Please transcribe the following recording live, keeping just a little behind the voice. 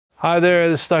Hi there,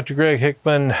 this is Dr. Greg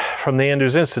Hickman from the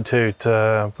Andrews Institute.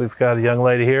 We've got a young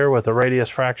lady here with a radius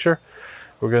fracture.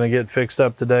 We're going to get fixed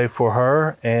up today for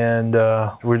her, and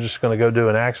we're just going to go do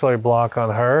an axillary block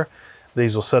on her.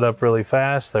 These will set up really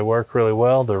fast. They work really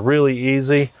well. They're really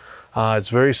easy. It's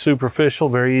very superficial,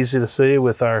 very easy to see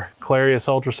with our Clarius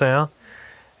ultrasound.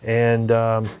 And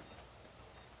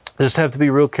just have to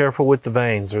be real careful with the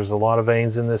veins. There's a lot of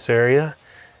veins in this area.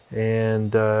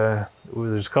 And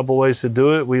there's a couple ways to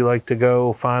do it. We like to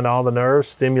go find all the nerves,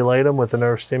 stimulate them with a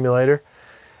nerve stimulator,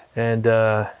 and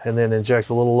then inject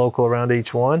a little local around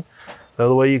each one. The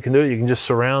other way you can do it, you can just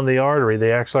surround the artery,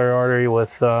 the axillary artery,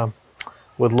 with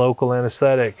local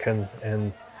anesthetic,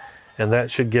 and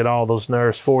that should get all those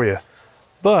nerves for you.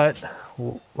 But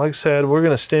like I said, we're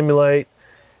going to stimulate,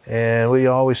 and we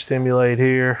always stimulate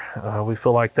here. We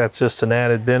feel like that's just an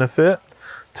added benefit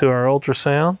to our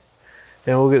ultrasound.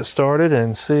 And we'll get started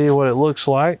and see what it looks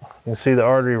like. You can see the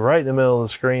artery right in the middle of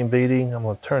the screen beating. I'm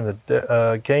going to turn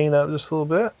the gain up just a little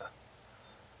bit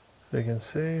so you can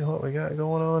see what we got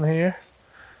going on here.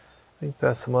 I think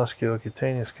that's the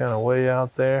musculocutaneous kind of way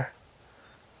out there.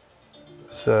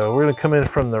 So we're going to come in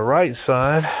from the right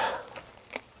side.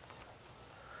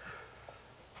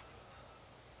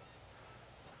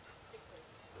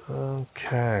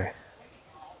 Okay.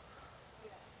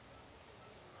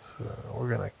 So we're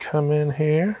going to come in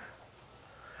here.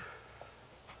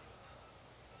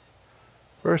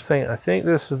 First thing, I think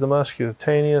this is the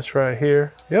musculocutaneous right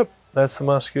here. Yep, that's the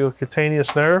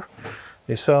musculocutaneous nerve.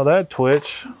 You saw that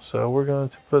twitch, so we're going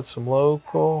to put some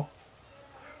local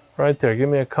right there. Give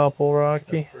me a couple,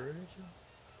 Rocky.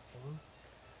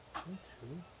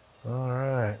 All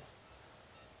right.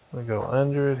 I'm going to go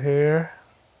under it here.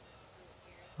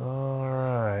 All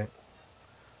right.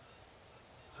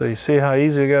 So you see how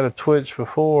easy I got to twitch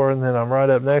before, and then I'm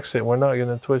right up next to it. We're not going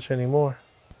to twitch anymore.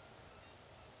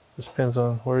 Just depends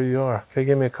on where you are. Okay,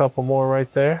 give me a couple more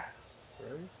right there.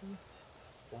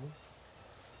 1,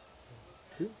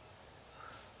 2.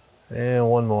 And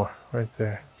one more right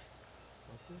there.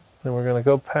 Then we're going to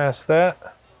go past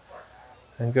that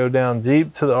and go down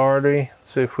deep to the artery.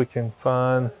 See if we can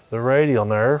find the radial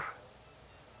nerve.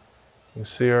 You can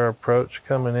see our approach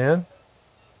coming in.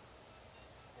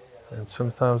 And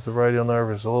sometimes the radial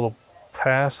nerve is a little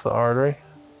past the artery.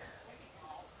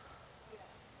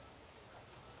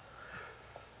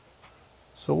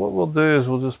 So what we'll do is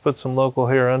we'll just put some local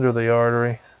here under the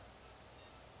artery.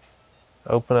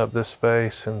 Open up this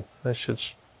space, and that should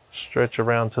stretch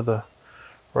around to the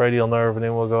radial nerve, and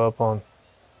then we'll go up on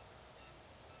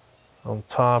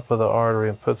top of the artery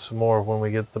and put some more when we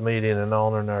get the median and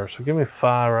ulnar nerve. So give me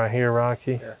 5 right here,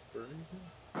 Rocky.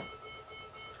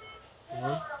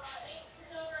 Yeah.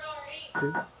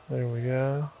 2. There we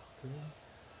go. 3,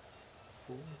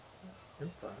 4,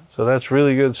 and 5. So that's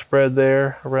really good spread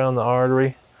there around the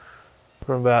artery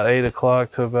from about 8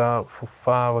 o'clock to about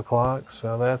 5 o'clock.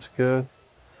 So that's good.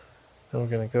 Then we're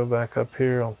going to go back up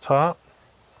here on top.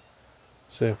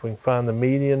 See if we can find the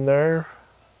median nerve.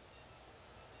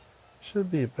 Should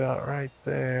be about right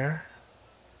there.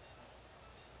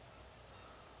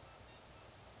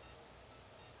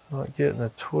 Not getting a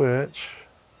twitch.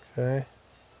 Okay.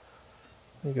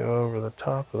 Let me go over the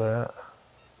top of that.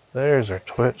 There's our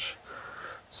twitch.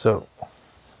 So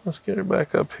let's get her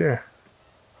back up here.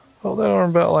 Hold that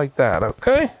arm about like that,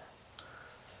 okay?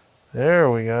 There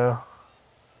we go.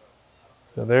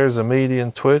 So there's a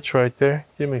median twitch right there.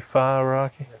 Give me 5,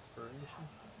 Rocky.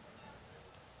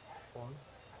 1,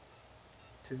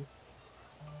 2,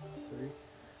 3,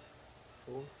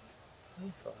 4,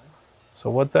 and 5. So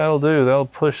what that'll do, that'll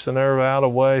push the nerve out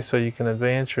away so you can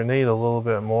advance your needle a little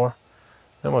bit more.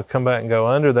 Then we'll come back and go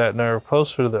under that nerve,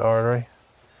 closer to the artery.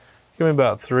 Give me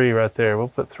about 3 right there. We'll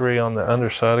put 3 on the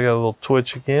underside. I got a little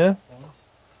twitch again. 1,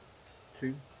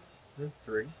 2, and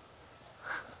 3.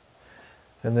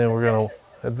 And then we're going to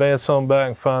advance on back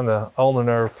and find the ulnar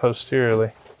nerve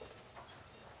posteriorly.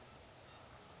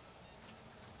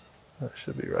 That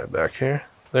should be right back here.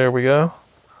 There we go.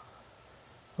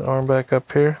 The arm back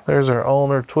up here. There's our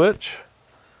ulnar twitch.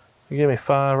 You give me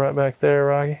 5 right back there,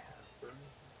 Rocky.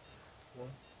 1,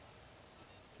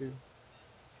 2,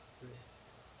 3,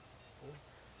 4,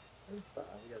 and 5.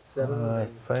 We got 7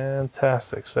 remaining.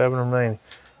 Fantastic. 7 remaining.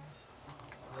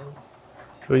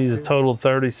 We use a total of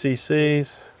 30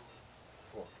 cc's.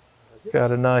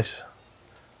 Got a nice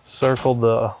circled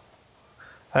the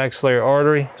axillary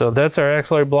artery. So that's our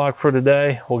axillary block for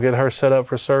today. We'll get her set up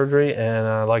for surgery, and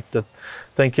I'd like to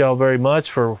thank y'all very much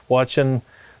for watching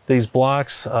these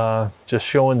blocks, just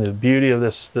showing the beauty of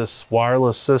this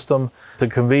wireless system. The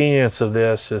convenience of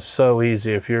this is so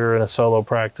easy if you're in a solo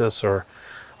practice or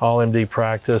all MD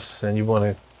practice and you want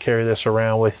to carry this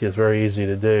around with you, it's very easy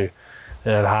to do.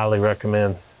 And I'd highly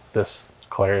recommend this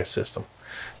Clarius system.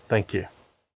 Thank you.